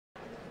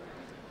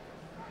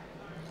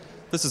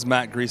This is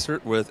Matt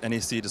Griesert with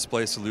NEC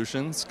Display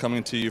Solutions,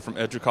 coming to you from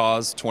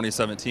EDUCAUSE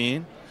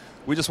 2017.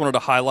 We just wanted to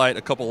highlight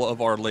a couple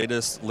of our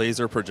latest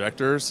laser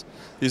projectors.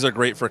 These are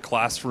great for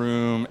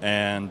classroom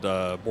and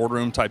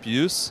boardroom type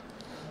use.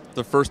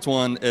 The first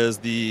one is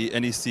the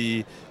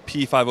NEC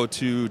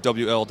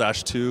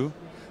P502WL-2.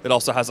 It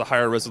also has a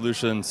higher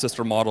resolution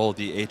sister model,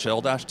 the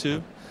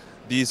HL-2.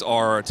 These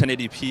are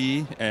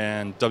 1080p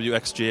and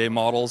WXGA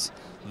models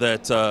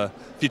that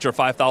feature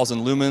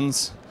 5,000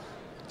 lumens,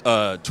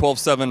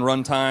 12/7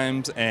 run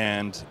times,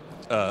 and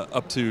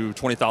up to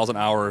 20,000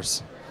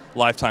 hours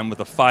lifetime with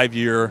a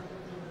 5-year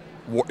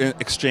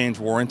exchange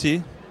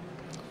warranty.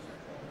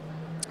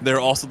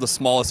 They're also the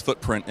smallest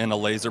footprint in a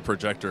laser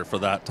projector for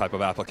that type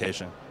of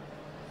application.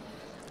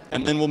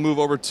 And then we'll move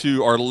over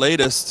to our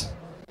latest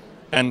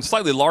and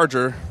slightly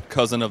larger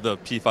cousin of the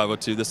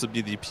P502. This would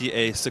be the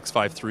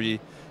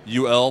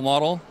PA653UL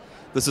model.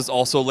 This is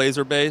also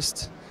laser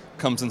based,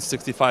 comes in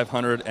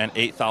 6500 and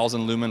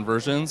 8000 lumen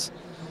versions.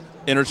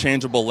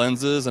 Interchangeable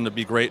lenses, and it'd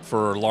be great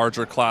for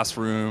larger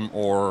classroom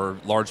or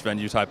large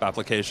venue type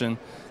application.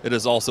 It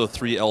is also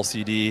 3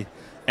 LCD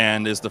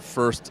and is the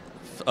first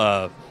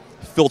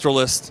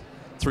filterless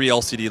 3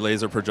 LCD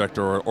laser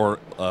projector or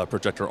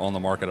projector on the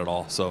market at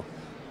all. So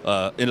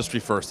industry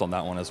first on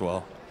that one as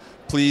well.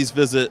 Please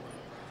visit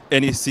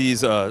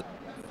NEC's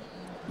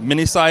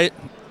mini site,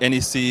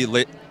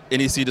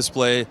 NEC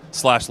Display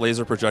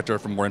 /laser projector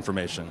for more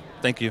information.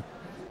 Thank you.